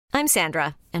I'm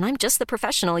Sandra, and I'm just the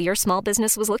professional your small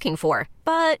business was looking for.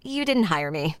 But you didn't hire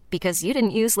me because you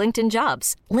didn't use LinkedIn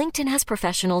Jobs. LinkedIn has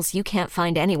professionals you can't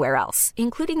find anywhere else,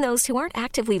 including those who aren't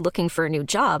actively looking for a new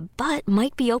job, but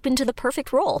might be open to the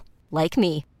perfect role, like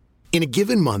me. In a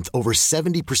given month, over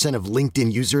 70% of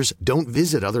LinkedIn users don't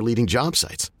visit other leading job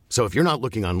sites. So if you're not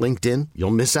looking on LinkedIn,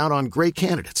 you'll miss out on great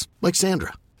candidates like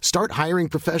Sandra. Start hiring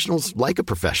professionals like a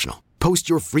professional. Post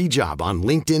your free job on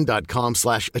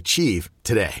linkedin.com/achieve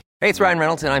today. Hey, it's Ryan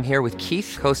Reynolds, and I'm here with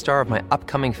Keith, co-star of my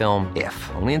upcoming film, If,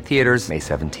 only in theaters May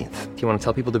 17th. Do you want to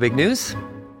tell people the big news?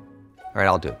 All right,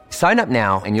 I'll do it. Sign up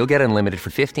now and you'll get unlimited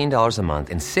for $15 a month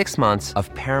and 6 months of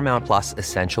Paramount Plus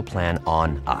Essential Plan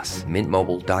on us.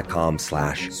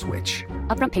 MintMobile.com/switch.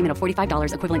 Upfront payment of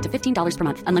 $45 equivalent to $15 per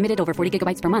month. Unlimited over 40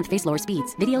 gigabytes per month. Face lower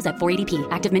speeds. Videos at 480p.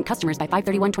 Active Mint customers by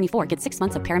 531.24 get 6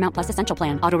 months of Paramount Plus Essential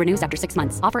Plan. Auto renews after 6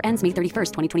 months. Offer ends May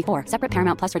 31st, 2024. Separate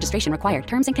Paramount Plus registration required.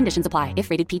 Terms and conditions apply if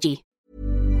rated PG.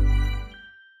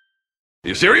 Are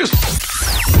you serious?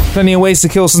 Plenty of ways to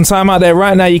kill some time out there.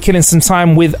 Right now, you're killing some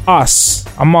time with us.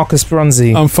 I'm Marcus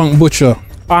Bronzy. I'm Funk Butcher.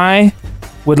 I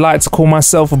would like to call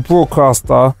myself a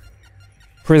broadcaster,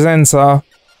 presenter,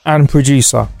 and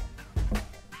producer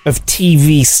of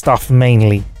TV stuff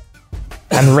mainly,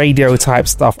 and radio type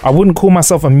stuff. I wouldn't call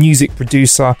myself a music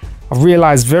producer. I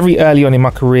realized very early on in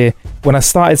my career, when I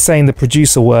started saying the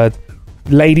producer word,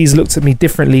 ladies looked at me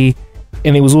differently,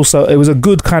 and it was a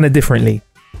good kind of differently.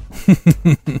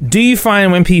 Do you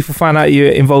find when people find out you're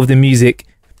involved in music,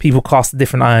 people cast a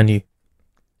different eye on you?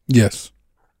 Yes.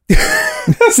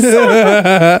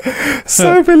 so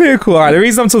political. All right, the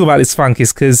reason I'm talking about this, Funk,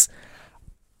 is because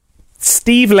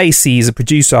Steve Lacy is a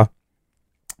producer.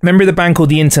 Member of the band called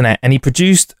The Internet, and he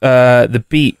produced the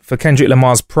beat for Kendrick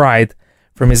Lamar's Pride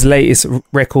from his latest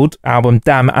record album,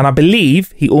 Damn, and I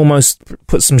believe he almost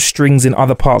put some strings in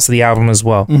other parts of the album as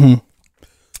well. Mm-hmm.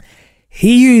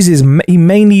 He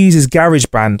mainly uses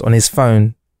GarageBand on his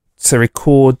phone to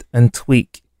record and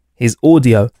tweak his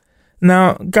audio.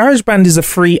 Now, GarageBand is a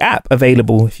free app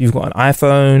available if you've got an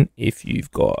iPhone, if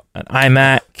you've got an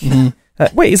iMac. Mm-hmm.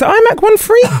 Wait, is the iMac one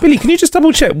free? Billy, can you just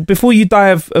double check before you die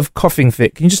of coughing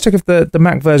fit? Can you just check if the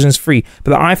Mac version is free?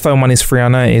 But the iPhone one is free, I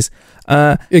know it is.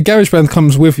 Yeah, GarageBand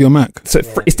comes with your Mac. So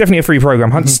it's definitely a free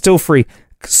program. It's still free.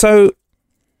 So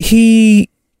he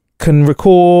can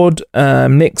record,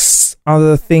 mix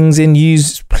other things in,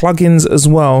 use plugins as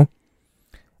well,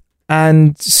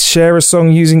 and share a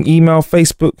song using email,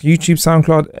 Facebook, YouTube,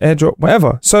 SoundCloud, AirDrop,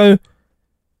 whatever. So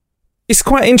it's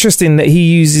quite interesting that he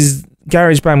uses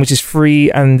GarageBand, which is free,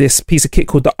 and this piece of kit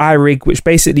called the iRig, which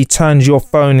basically turns your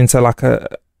phone into like a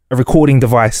recording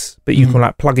device, but you can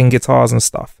like plug in guitars and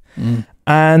stuff.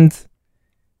 And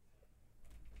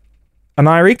an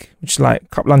iRig, which is like a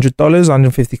couple $100,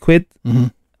 150 quid,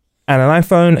 and an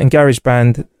iPhone and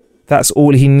GarageBand, that's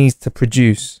all he needs to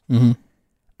produce.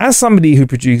 As somebody who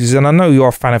produces, and I know you're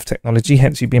a fan of technology,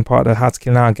 hence you being part of the How to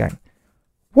Kill an Hour gang,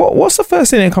 what's the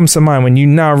first thing that comes to mind when you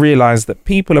now realise that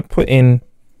people are putting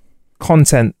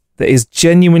content that is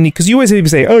genuinely, because you always hear people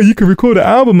say, oh, you can record an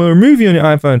album or a movie on your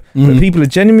iPhone, but people are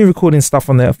genuinely recording stuff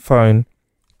on their phone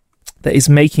that is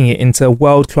making it into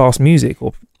world-class music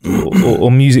or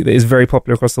music that is very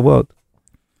popular across the world.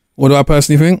 What do I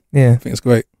personally think? Yeah. I think it's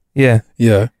great. Yeah.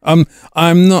 I'm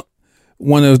not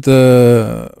one of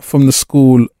from the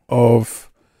school of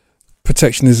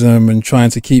protectionism and trying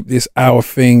to keep this our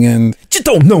thing, and you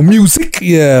don't know music.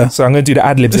 Yeah. So I'm going to do the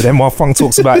ad-libs of them while Funk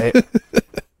talks about it.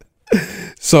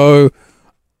 So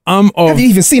have you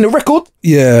even seen a record?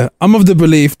 Yeah. I'm of the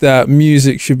belief that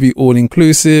music should be all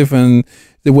inclusive, and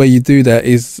the way you do that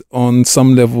is on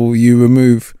some level you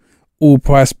remove all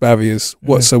price barriers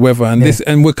whatsoever. And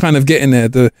and we're kind of getting there.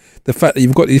 The fact that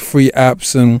you've got these free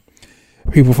apps and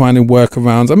people finding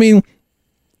workarounds. I mean,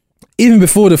 even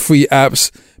before the free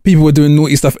apps, people were doing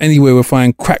naughty stuff anyway. We're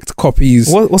finding cracked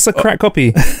copies. What's a cracked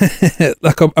copy?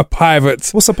 Like a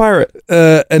pirate. What's a pirate?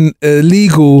 An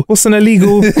illegal. What's an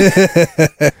illegal?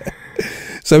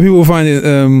 So people were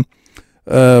finding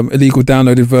illegal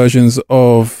downloaded versions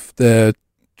of their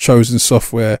chosen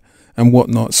software and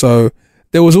whatnot. So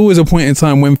there was always a point in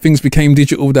time when things became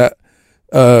digital that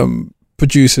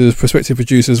prospective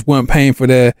producers weren't paying for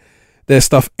their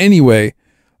stuff anyway.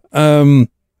 The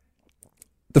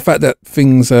fact that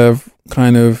things have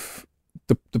kind of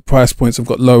the price points have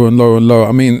got lower and lower and lower.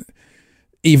 I mean,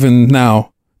 even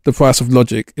now the price of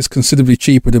Logic is considerably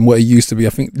cheaper than what it used to be. I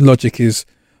think Logic is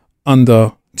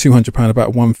under £200,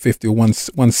 about £150 or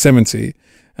 £170,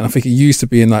 and I think it used to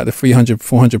be in like the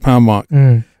 £300-400 mark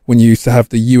when you used to have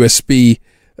the USB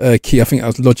key. I think that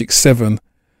was Logic 7.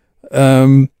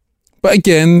 But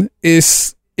again,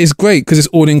 it's is great because it's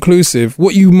all inclusive.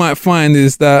 What you might find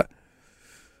is that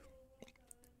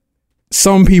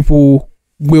some people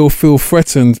will feel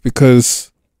threatened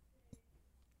because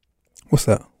what's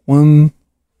that?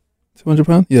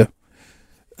 £200? Yeah.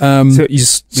 So you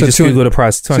just Google the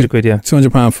price, 200 quid, yeah.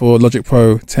 £200 for Logic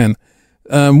Pro 10.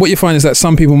 What you find is that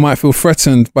some people might feel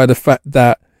threatened by the fact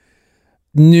that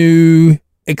new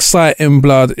exciting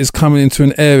blood is coming into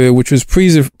an area which was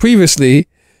previously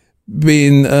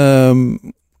been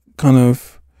kind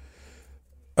of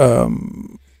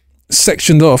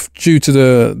sectioned off due to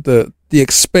the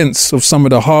expense of some of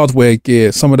the hardware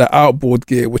gear, some of the outboard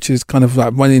gear, which is kind of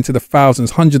like running into the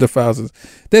thousands, hundreds of thousands.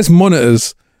 There's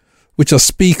monitors, which are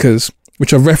speakers,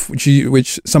 which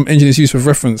some engineers use for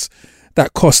reference,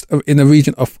 that cost in the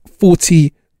region of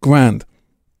 40 grand.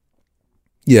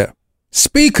 Yeah.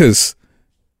 Speakers,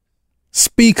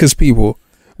 people,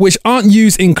 which aren't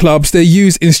used in clubs, they're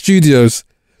used in studios.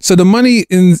 So the money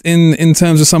in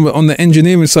terms of some on the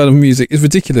engineering side of music is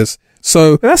ridiculous.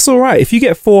 So that's all right. If you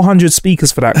get 400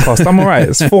 speakers for that cost, I'm all right.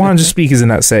 There's 400 speakers in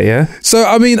that set, yeah? So,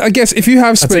 I mean, I guess if you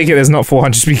have... I take it there's not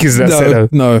 400 speakers in that set, though.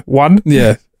 No. One?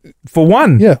 Yeah. For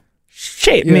one? Yeah.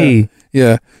 Shit me.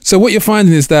 Yeah. So what you're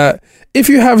finding is that if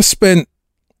you have spent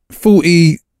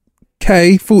 40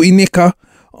 nicker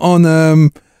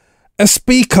on a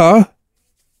speaker,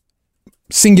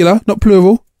 singular, not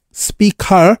plural,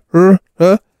 speaker,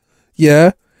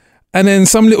 yeah, and then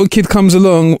some little kid comes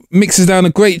along, mixes down a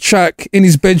great track in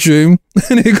his bedroom,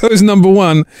 and it goes number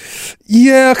one.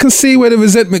 Yeah, I can see where the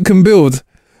resentment can build,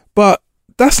 but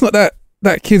that's not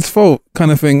that kid's fault,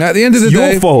 kind of thing. At the end of the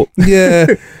day, your fault. Yeah.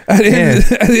 At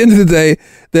the end of the day,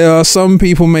 there are some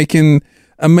people making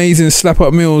amazing slap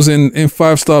up meals in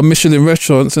 5-star Michelin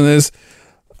restaurants, and there's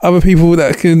other people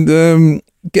that can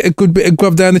get a good bit of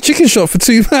grub down the chicken shop for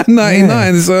 £2.99.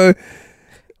 Yeah. So,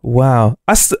 wow,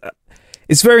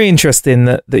 it's very interesting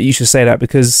that you should say that,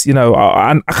 because you know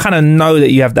I kind of know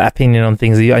that you have that opinion on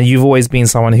things, and you've always been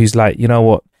someone who's like, you know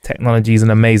what, technology is an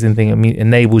amazing thing. It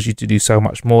enables you to do so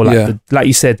much more. Like like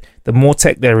you said, the more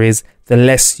tech there is, the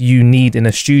less you need in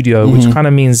a studio, which kind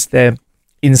of means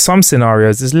in some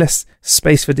scenarios there's less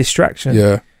space for distraction.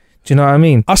 Yeah. Do you know what I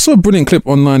mean? I saw a brilliant clip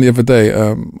online the other day.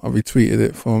 I retweeted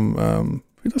it from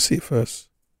who did I see it first?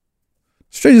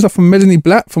 Strangely enough, from Melanie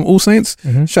Blatt from All Saints.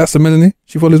 Shouts to Melanie.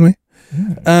 She follows me.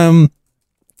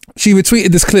 She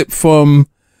retweeted this clip from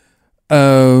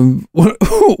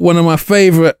one of my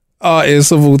favourite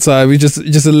artists of all time. He's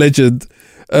just a legend,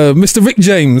 Mr. Rick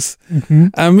James.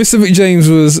 And Mr. Rick James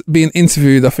was being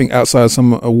interviewed, I think, outside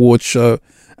some award show,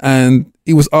 and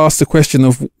he was asked a question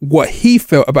of what he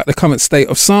felt about the current state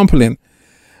of sampling.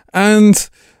 And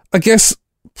I guess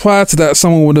prior to that,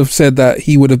 someone would have said that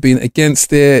he would have been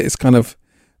against it. It's kind of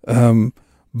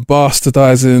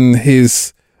bastardizing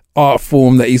his art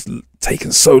form that he's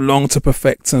taken so long to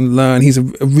perfect and learn. He's a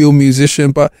real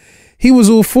musician, but he was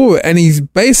all for it. And he's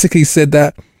basically said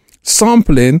that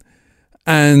sampling,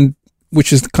 and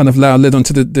which is kind of now led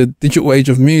onto the digital age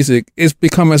of music, is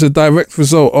become as a direct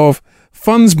result of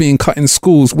funds being cut in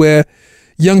schools where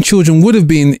young children would have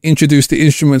been introduced to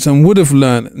instruments and would have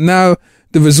learned. Now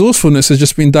the resourcefulness has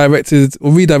just been directed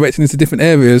or redirected into different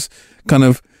areas, kind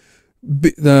of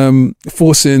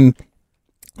forcing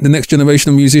the next generation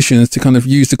of musicians to kind of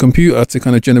use the computer to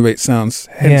kind of generate sounds.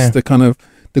 Hence the kind of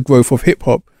the growth of hip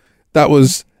hop. That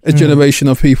was a generation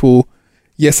of people,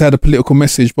 yes, they had a political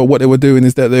message, but what they were doing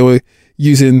is that they were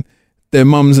using their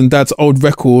mums and dads' old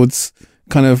records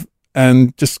kind of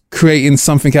and just creating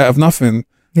something out of nothing.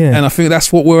 Yeah. And I think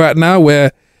that's what we're at now,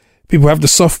 where people have the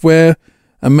software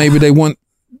and maybe they want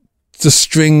the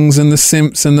strings and the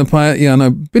synths and the yeah, I know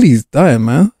Billy's dying,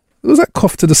 man. It was that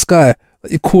cough to the sky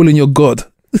that you're calling your God.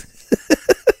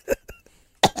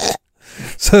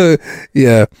 So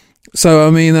yeah. So I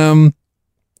mean,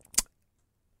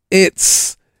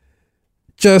 it's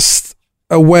just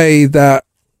a way that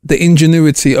the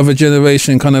ingenuity of a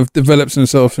generation kind of develops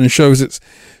itself and shows its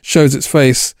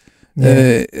face.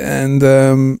 Yeah. And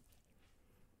the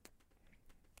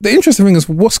interesting thing is,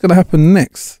 what's going to happen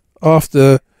next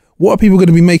after? What are people going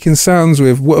to be making sounds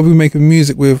with? What are we making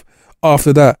music with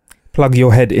after that? Plug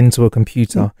your head into a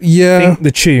computer. Yeah. Think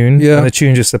the tune, and the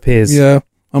tune just appears. Yeah.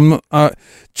 I'm not. Do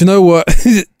you know what?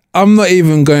 I'm not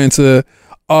even going to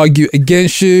argue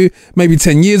against you. Maybe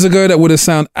 10 years ago, that would have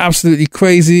sounded absolutely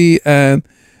crazy and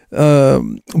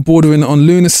bordering on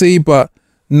lunacy. But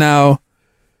now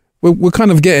we're kind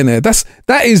of getting there.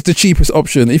 That is the cheapest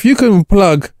option. If you can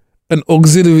plug an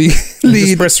auxiliary lead,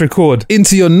 just press record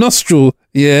into your nostril,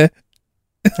 yeah.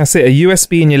 That's it. A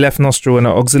USB in your left nostril and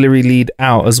an auxiliary lead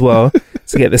out as well.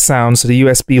 to get the sound, so the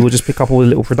USB will just pick up all the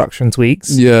little production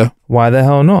tweaks. Yeah. Why the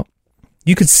hell not?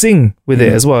 You could sing with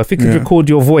it as well. If it could record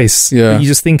your voice, but you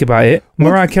just think about it,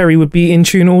 Mariah Carey would be in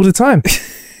tune all the time.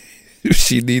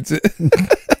 She needs it.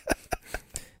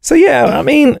 So yeah, I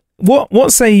mean,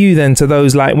 what say you then to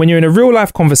those, like, when you're in a real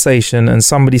life conversation and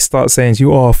somebody starts saying to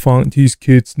you, "Oh, funk, these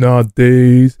kids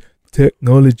nowadays,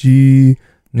 technology,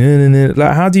 nah.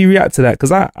 Like, how do you react to that?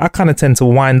 Because I kind of tend to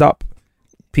wind up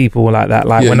people like that.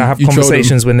 Like, when I have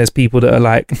conversations when there's people that are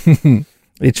like,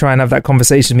 they try and have that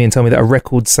conversation with me and tell me that a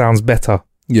record sounds better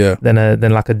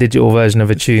than like a digital version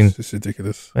of a tune. It's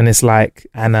ridiculous. And it's like,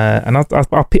 and I'll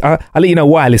let you know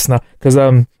why, listener,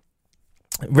 because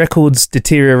records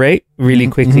deteriorate really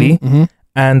quickly,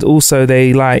 and also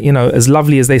they, like, you know, as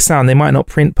lovely as they sound, they might not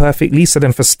print perfectly. So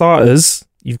then, for starters,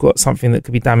 you've got something that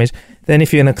could be damaged. Then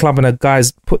if you're in a club and a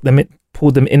guy's pulled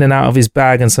them in and out of his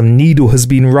bag and some needle has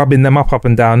been rubbing them up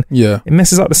and down, it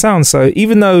messes up the sound. So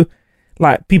even though,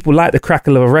 like, people like the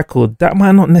crackle of a record, that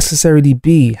might not necessarily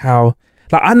be how,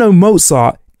 like, I know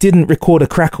Mozart didn't record a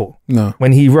crackle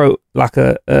when he wrote like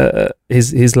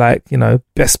his like, you know,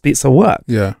 best bits of work.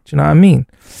 Do you know what I mean?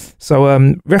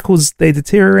 So records, they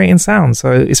deteriorate in sound.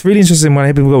 So it's really interesting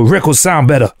when people go, records sound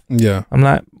better. I'm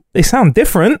like, they sound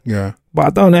different, but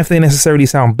I don't know if they necessarily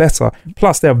sound better.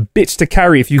 Plus, they're a bitch to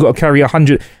carry if you got to carry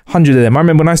 100 of them. I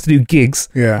remember when I used to do gigs,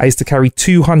 I used to carry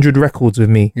 200 records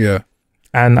with me.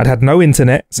 And I'd had no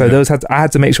internet, so I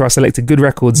had to make sure I selected good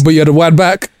records. But you had a wide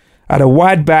back? I had a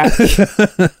wide back,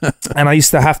 and I used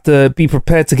to have to be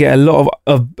prepared to get a lot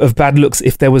of bad looks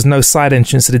if there was no side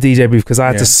entrance to the DJ booth, because I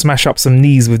had to smash up some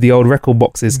knees with the old record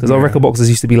boxes, because old record boxes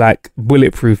used to be like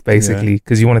bulletproof, basically,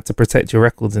 because you wanted to protect your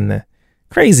records in there.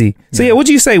 Crazy. So what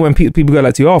do you say when people go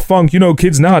like to you, "Oh, funk, you know,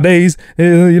 kids nowadays,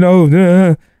 you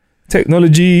know,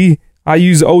 technology. I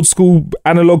use old school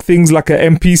analog things like a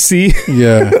MPC."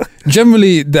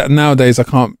 Generally, that nowadays I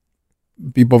can't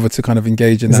be bothered to kind of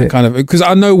engage in that kind of, because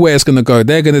I know where it's going to go.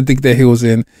 They're going to dig their heels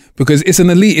in because it's an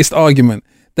elitist argument.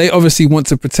 They obviously want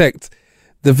to protect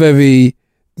the very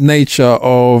nature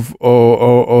of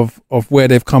where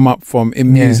they've come up from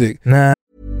in music.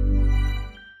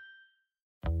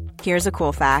 Here's a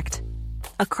cool fact.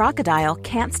 A crocodile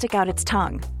can't stick out its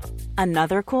tongue.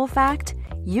 Another cool fact,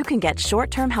 you can get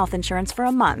short-term health insurance for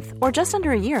a month or just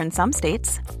under a year in some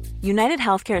states. United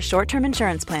Healthcare short-term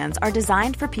insurance plans are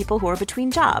designed for people who are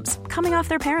between jobs, coming off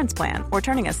their parents' plan, or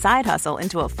turning a side hustle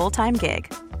into a full-time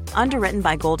gig. Underwritten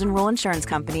by Golden Rule Insurance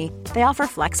Company, they offer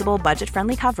flexible,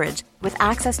 budget-friendly coverage with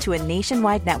access to a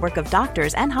nationwide network of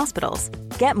doctors and hospitals.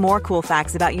 Get more cool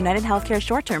facts about United Healthcare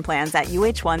short-term plans at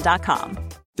uh1.com.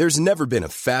 There's never been a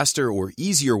faster or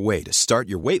easier way to start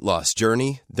your weight loss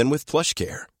journey than with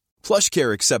PlushCare.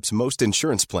 PlushCare accepts most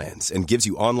insurance plans and gives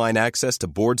you online access to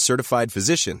board-certified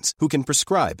physicians who can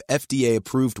prescribe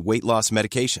FDA-approved weight loss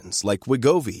medications like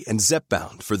Wegovy and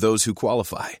Zepbound for those who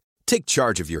qualify. Take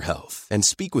charge of your health and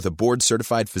speak with a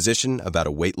board-certified physician about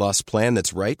a weight loss plan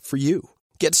that's right for you.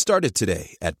 Get started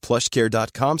today at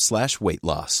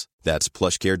plushcare.com/weight-loss. That's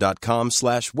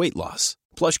plushcare.com/weight-loss.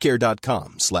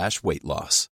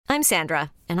 plushcare.com/weight-loss. I'm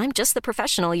Sandra, and I'm just the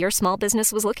professional your small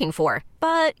business was looking for.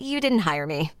 But you didn't hire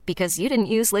me because you didn't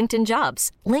use LinkedIn Jobs.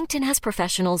 LinkedIn has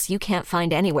professionals you can't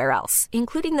find anywhere else,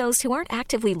 including those who aren't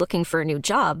actively looking for a new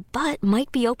job, but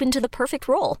might be open to the perfect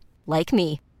role, like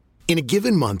me. In a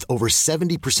given month, over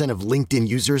 70% of LinkedIn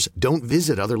users don't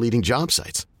visit other leading job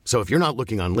sites. So if you're not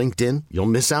looking on LinkedIn, you'll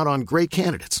miss out on great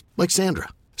candidates like Sandra.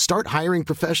 Start hiring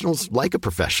professionals like a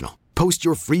professional. Post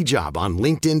your free job on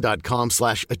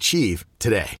linkedin.com/achieve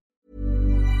today.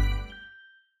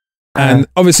 And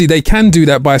obviously they can do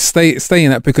that by staying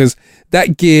that, because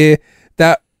that gear,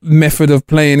 that method of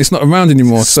playing, it's not around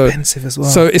anymore. It's expensive as well.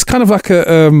 So it's kind of like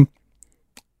a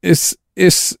it's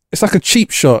like a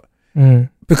cheap shot.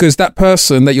 Because that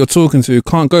person that you're talking to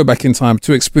can't go back in time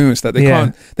to experience that.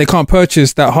 They can't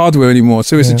purchase that hardware anymore.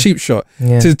 So it's a cheap shot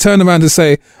to turn around and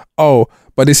say, "Oh,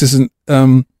 but this isn't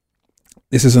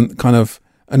kind of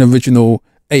an original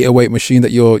 808 machine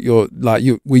that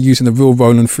we're using the real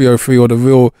Roland 303 or the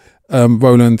real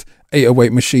Roland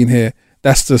 808 machine here.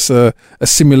 That's just a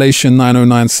simulation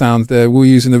 909 sound there. We're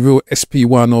using the real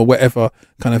SP1 or whatever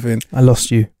kind of thing." I lost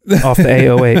you after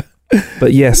 808,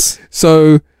 but yes.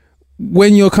 So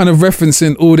when you're kind of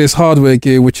referencing all this hardware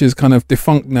gear, which is kind of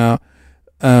defunct now,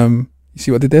 you see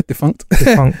what I did there? Defunct.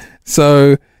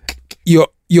 So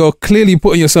you're clearly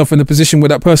putting yourself in a position where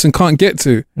that person can't get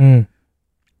to.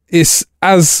 It's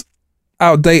as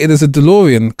outdated as a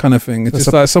DeLorean kind of thing. It's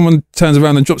just like someone turns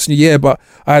around and drops in your ear, but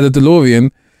I had a DeLorean.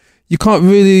 You can't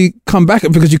really come back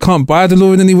because you can't buy a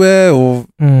DeLorean anywhere, or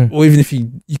even if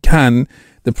you can,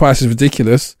 the price is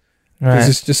ridiculous. Right.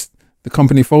 It's just the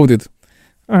company folded.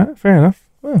 All right, fair enough.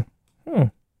 Oh,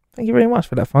 thank you very much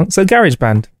for that, Funk. So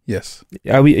GarageBand, Yes.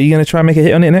 are you going to try and make a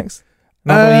hit on it next?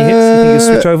 Another hits? You think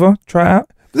you'll switch over? Try it out?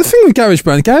 The thing with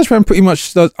GarageBand pretty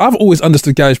much does. I've always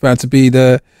understood GarageBand to be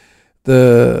the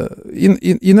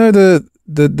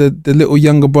little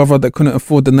younger brother that couldn't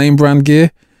afford the name brand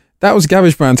gear. That was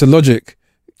GarageBand to Logic.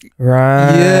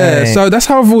 Right. Yeah. So that's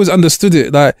how I've always understood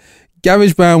it. Like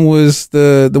GarageBand was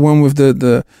the one with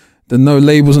the no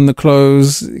labels on the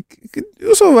clothes. It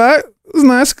was all right. It was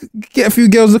nice. Get a few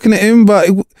girls looking at him, but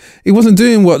it wasn't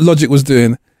doing what Logic was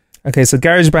doing. Okay, so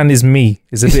GarageBand is me.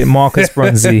 It's a bit Marcus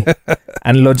Bronzy,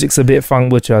 and Logic's a bit Funk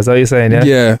Butcher. Is that what you're saying? Yeah.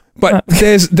 Yeah. But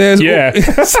there's Yeah.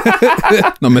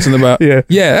 not messing about. Yeah.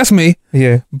 Yeah, that's me.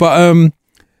 Yeah. But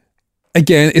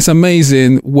again, it's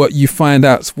amazing what you find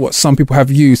out, what some people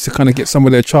have used to kind of get some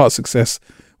of their chart success.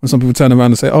 When some people turn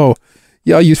around and say, "Oh,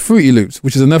 yeah, I use Fruity Loops,"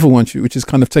 which is another one which has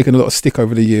kind of taken a lot of stick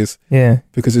over the years. Yeah.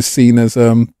 Because it's seen as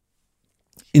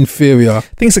inferior. I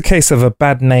think it's a case of a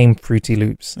bad name, Fruity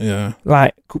Loops. Yeah.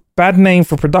 Like, bad name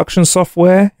for production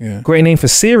software. Yeah. Great name for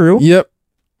cereal. Yep.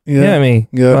 Yeah. You know what I mean?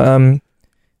 Yeah. But,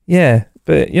 yeah.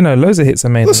 But, loads of hits are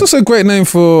made. That's also a great name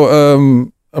for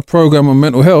a program on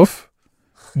mental health.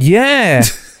 Yeah.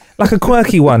 Like a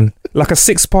quirky one. Like a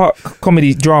 6-part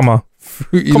comedy drama.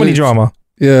 Fruity Comedy Loops. drama.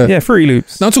 Yeah. Yeah, Fruity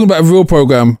Loops. Now I'm talking about a real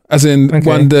program, as in Okay.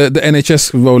 one the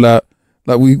NHS roll out.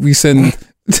 Like we send.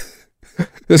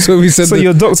 That's what we said. So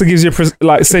your doctor gives you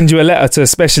send you a letter to a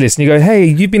specialist, and you go, "Hey,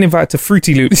 you've been invited to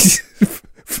Fruity Loops."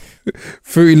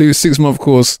 Fruity Loops 6-month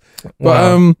course.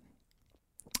 Wow.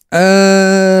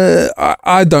 But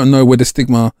I don't know where the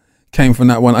stigma came from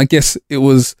that one. I guess it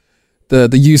was the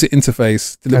user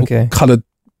interface, the little coloured.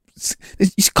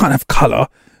 You can't have colour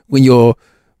when you're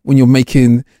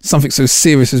making something so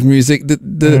serious as music.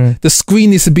 The screen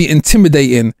needs to be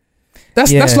intimidating.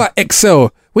 That's like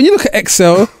Excel. When you look at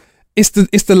Excel, it's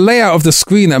the layout of the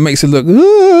screen that makes it look.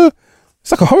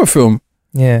 It's like a horror film.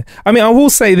 Yeah, I mean, I will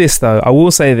say this though.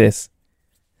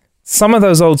 Some of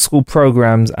those old school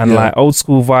programs and like old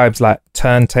school vibes, like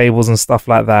turntables and stuff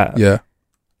like that. Yeah,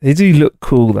 they do look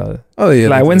cool though. Oh yeah,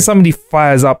 like when somebody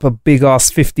fires up a big ass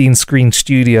 15 screen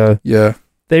studio. Yeah.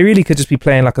 They really could just be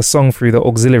playing like a song through the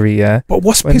auxiliary, yeah? But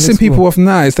what's pissing people off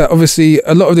now is that obviously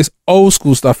a lot of this old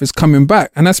school stuff is coming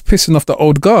back, and that's pissing off the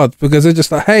old guard because they're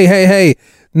just like, hey,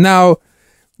 now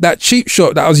that cheap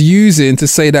shot that I was using to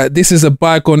say that this is a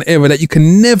bygone era that you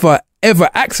can never, ever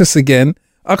access again,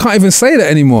 I can't even say that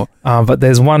anymore. But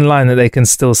there's one line that they can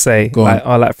still say. Go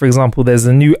on. Like, for example, there's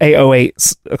a new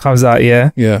 808 that comes out,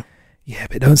 yeah? Yeah. Yeah,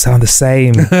 but it don't sound the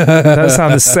same. Don't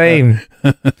sound the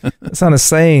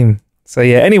same. So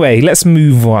yeah, anyway, let's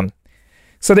move on.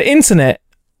 So the internet,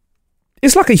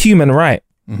 it's like a human right.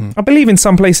 Mm-hmm. I believe in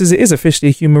some places it is officially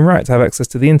a human right to have access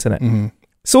to the internet. Mm-hmm.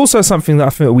 It's also something that I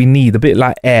feel we need, a bit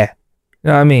like air. You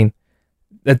know what I mean?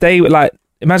 A day, like,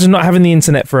 imagine not having the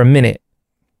internet for a minute.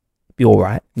 Be all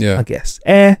right, I guess.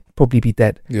 Air, probably be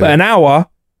dead. Yeah. But an hour,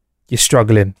 you're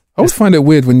struggling. I always find it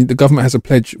weird when the government has a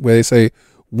pledge where they say,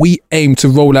 we aim to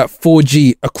roll out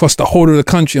 4G across the whole of the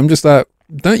country. I'm just like,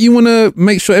 don't you want to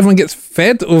make sure everyone gets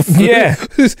fed? Or yeah.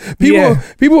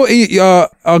 People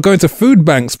are going to food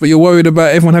banks, but you're worried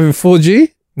about everyone having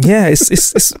 4G? Yeah,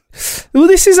 it's well,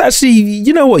 this is actually,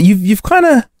 you know what, you've kind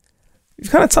of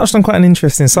touched on quite an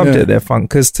interesting subject there, Funk,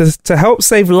 because to help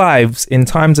save lives in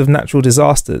times of natural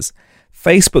disasters,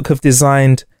 Facebook have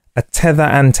designed a tether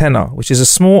antenna, which is a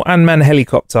small unmanned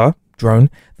helicopter drone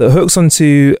that hooks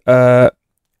onto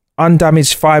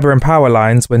undamaged fiber and power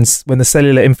lines when the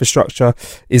cellular infrastructure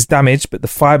is damaged, but the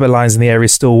fiber lines in the area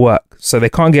still work. So they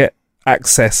can't get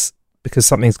access because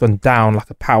something's gone down,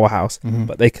 like a powerhouse,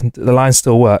 but the lines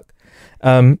still work.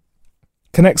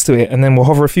 Connects to it, and then will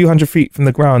hover a few hundred feet from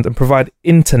the ground and provide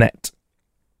internet.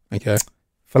 Okay.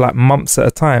 For like months at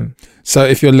a time. So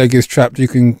if your leg is trapped, you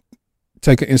can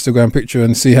take an Instagram picture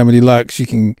and see how many likes you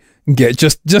can get,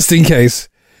 just in case.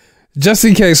 Just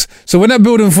in case. So when that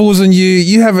building falls on you,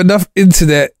 you have enough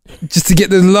internet just to get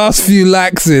the last few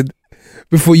likes in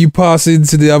before you pass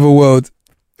into the other world.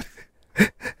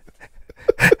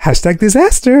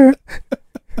 #disaster.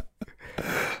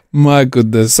 My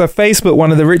goodness. So Facebook,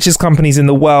 one of the richest companies in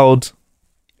the world,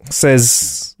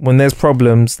 says when there's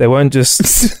problems, they won't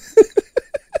just...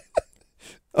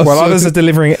 while others are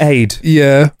delivering aid.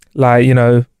 Yeah. Like,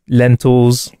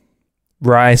 lentils,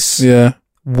 rice. Yeah.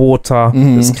 Water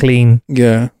that's clean,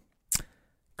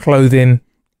 clothing,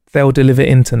 they'll deliver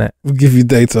internet. We'll give you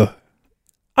data.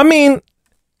 I mean,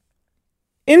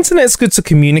 internet's good to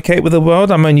communicate with the world.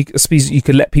 I mean, you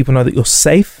could let people know that you're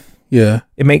safe. Yeah.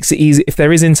 It makes it easy. If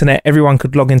there is internet, everyone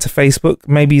could log into Facebook.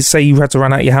 Maybe say you had to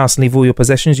run out of your house and leave all your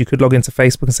possessions, you could log into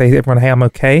Facebook and say to everyone, hey, I'm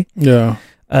okay. Yeah.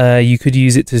 You could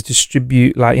use it to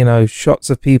distribute, like, you know, shots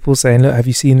of people saying, look, have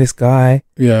you seen this guy?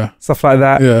 Yeah. Stuff like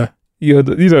that. Yeah. You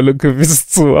don't look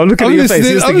convinced at all. I'm looking at your face.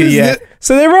 You're thinking, yeah.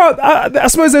 So there are, I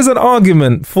suppose there's an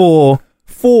argument for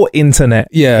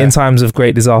internet in times of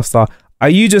great disaster. Are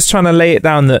you just trying to lay it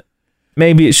down that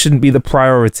maybe it shouldn't be the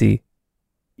priority?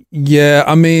 Yeah,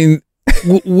 I mean,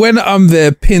 when I'm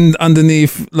there pinned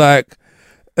underneath like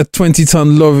a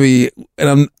 20-ton lorry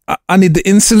and I need the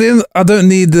insulin, I don't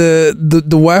need the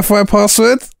Wi-Fi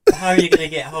password. How are you going to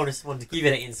get hold of someone to give you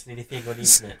that insulin if you ain't got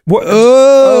internet? What?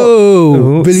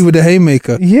 Oh, Billy with the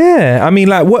haymaker. Yeah, I mean,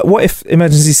 like, what if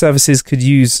emergency services could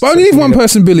use... But I only need one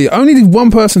person, Billy. I only need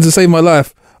one person to save my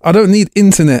life. I don't need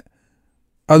internet.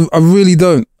 I really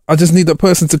don't. I just need that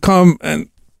person to come and...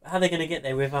 How are they going to get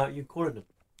there without you calling them?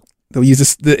 They'll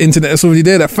use the internet that's already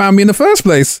there that found me in the first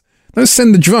place. Don't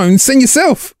send the drone, send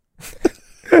yourself.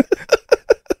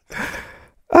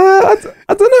 I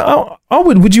don't know.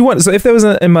 Would you want... So if there was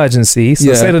an emergency,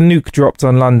 so say the nuke dropped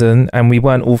on London and we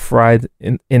weren't all fried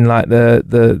in like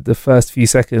the first few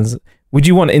seconds, would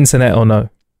you want internet or no?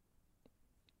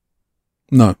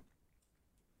 No.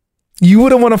 You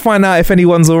wouldn't want to find out if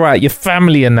anyone's all right, your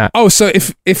family and that. Oh, so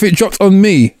if it dropped on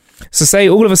me... So say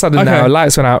all of a sudden now,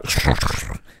 lights went out.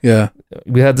 Yeah.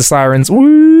 We heard the sirens.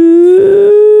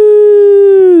 Woo!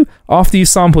 After you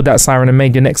sampled that siren and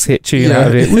made your next hit tune out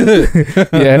of it.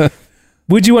 Yeah.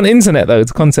 Would you want internet though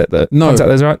to contact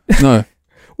those, right? No.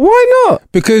 Why not?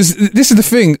 Because this is the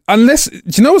thing. Unless, do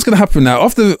you know what's going to happen now?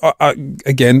 After,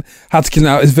 again, How to Kill an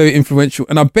Hour is very influential.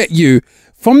 And I bet you,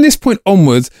 from this point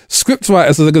onwards, script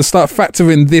writers are going to start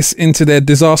factoring this into their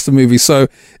disaster movies. So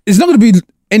it's not going to be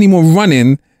any more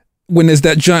running when there's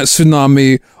that giant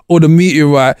tsunami or the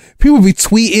meteorite. People will be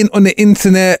tweeting on the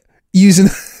internet using...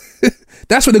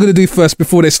 That's what they're going to do first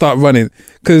before they start running.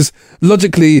 Because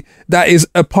logically, that is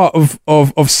a part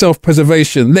of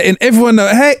self-preservation. Letting everyone know,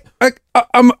 hey,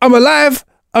 I'm alive.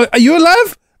 Are you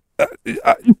alive?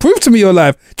 Prove to me you're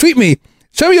alive. Tweet me.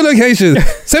 Show me your location.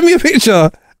 Send me a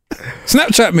picture.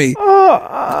 Snapchat me.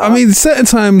 I mean, certain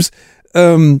times,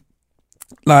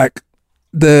 like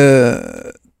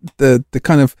the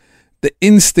kind of the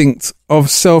instinct of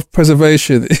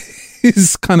self-preservation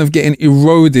is kind of getting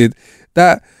eroded.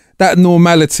 That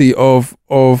normality of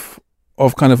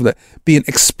kind of like being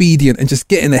expedient and just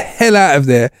getting the hell out of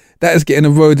there, that is getting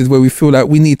eroded, where we feel like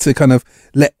we need to kind of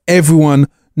let everyone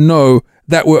know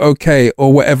that we're okay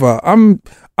or whatever. I'm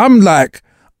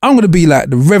going to be like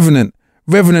the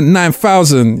Revenant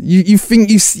 9000. You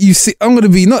think you see, I'm going to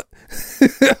be not,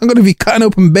 I'm going to be cutting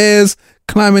open bears,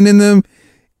 climbing in them,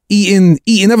 eating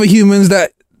other humans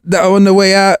that are on their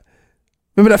way out.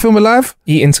 Remember that film Alive?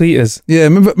 Eating tweeters. Yeah,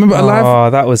 remember Alive? Oh,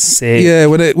 that was sick. Yeah,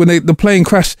 when the plane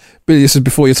crashed, Billy, this is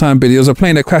before your time, Billy. It was a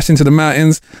plane that crashed into the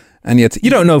mountains, and he had to You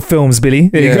don't know films, Billy.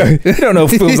 There you go. You don't know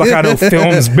films like I know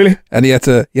films, Billy. And he had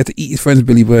to eat his friends,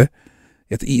 Billy boy.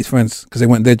 He had to eat his friends because they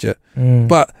weren't dead yet.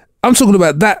 But I'm talking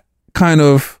about that kind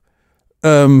of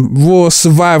raw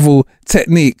survival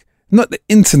technique, not the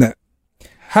internet.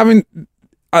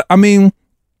 I mean,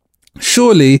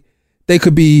 surely they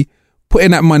could be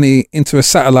putting that money into a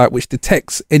satellite which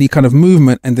detects any kind of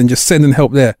movement and then just sending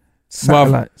help there.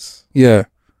 Satellites. Yeah.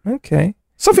 Okay.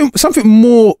 Something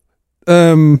more,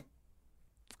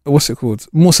 what's it called?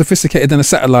 More sophisticated than a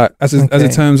satellite as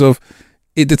in terms of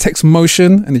it detects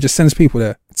motion and it just sends people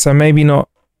there. So maybe not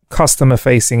customer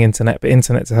facing internet, but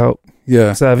internet to help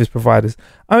service providers.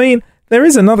 I mean, there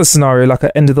is another scenario like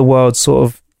an end of the world sort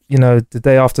of, you know, the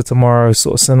day after tomorrow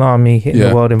sort of tsunami hitting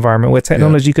the world environment where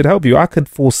technology could help you. I could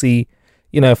foresee,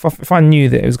 you know, if I knew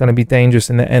that it was going to be dangerous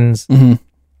in the ends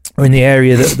or in the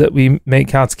area that we make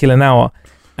How to Kill an Hour,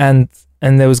 and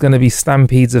there was going to be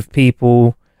stampedes of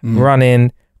people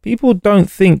running. People don't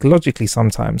think logically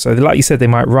sometimes. So like you said, they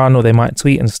might run or they might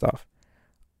tweet and stuff.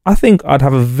 I think I'd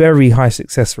have a very high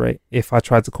success rate if I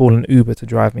tried to call an Uber to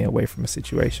drive me away from a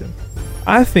situation.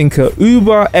 I think a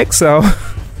Uber XL...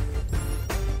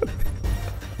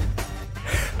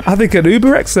 I think an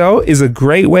Uber XL is a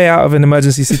great way out of an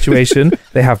emergency situation.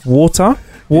 They have water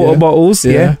bottles,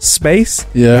 space.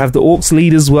 Yeah. They have the aux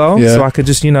lead as well, so I could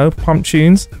just, you know, pump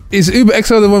tunes. Is Uber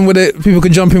XL the one where people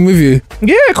can jump in with you?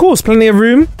 Yeah, of course, plenty of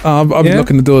room. I'll be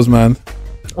locking the doors, man.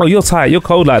 Oh, you're tight. You're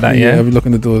cold like that, yeah? I'll be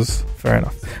locking the doors. Fair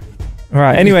enough. All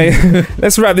right, anyway,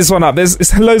 let's wrap this one up.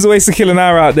 There's loads of ways to kill an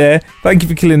hour out there. Thank you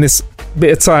for killing this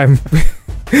bit of time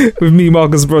with me,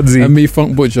 Marcus Bronzy. And me,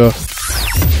 Funk Butcher.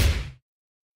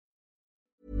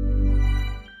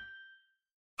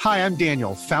 Hi, I'm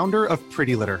Daniel, founder of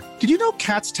Pretty Litter. Did you know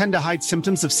cats tend to hide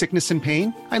symptoms of sickness and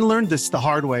pain? I learned this the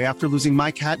hard way after losing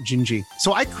my cat, Gingy.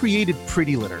 So I created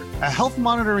Pretty Litter, a health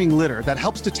monitoring litter that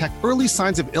helps detect early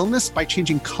signs of illness by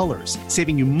changing colors,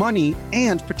 saving you money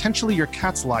and potentially your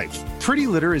cat's life. Pretty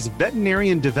Litter is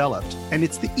veterinarian developed, and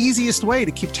it's the easiest way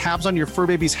to keep tabs on your fur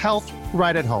baby's health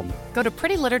right at home. Go to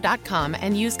prettylitter.com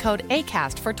and use code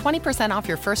ACAST for 20% off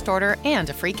your first order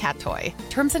and a free cat toy.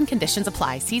 Terms and conditions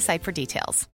apply. See site for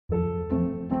details.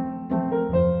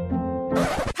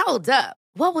 Hold up.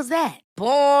 What was that?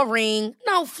 Boring.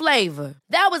 No flavor.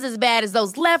 That was as bad as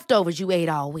those leftovers you ate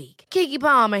all week. Keke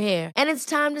Palmer here, and it's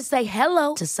time to say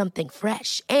hello to something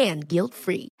fresh and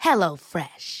guilt-free. Hello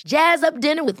Fresh. Jazz up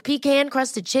dinner with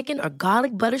pecan-crusted chicken or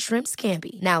garlic butter shrimp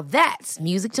scampi. Now that's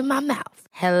music to my mouth.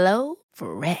 Hello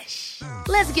Fresh.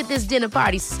 Let's get this dinner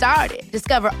party started.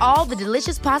 Discover all the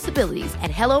delicious possibilities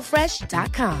at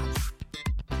hellofresh.com.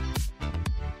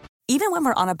 Even when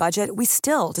we're on a budget, we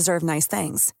still deserve nice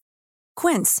things.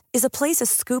 Quince is a place to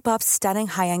scoop up stunning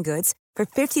high-end goods for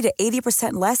 50 to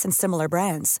 80% less than similar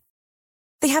brands.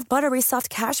 They have buttery soft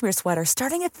cashmere sweaters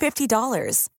starting at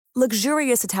 $50,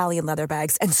 luxurious Italian leather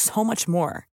bags, and so much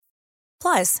more.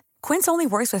 Plus, Quince only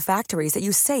works with factories that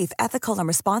use safe, ethical, and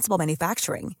responsible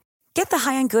manufacturing. Get the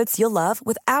high-end goods you'll love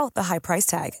without the high price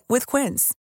tag with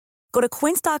Quince. Go to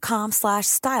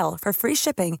quince.com/style for free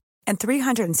shipping and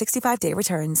 365-day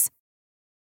returns.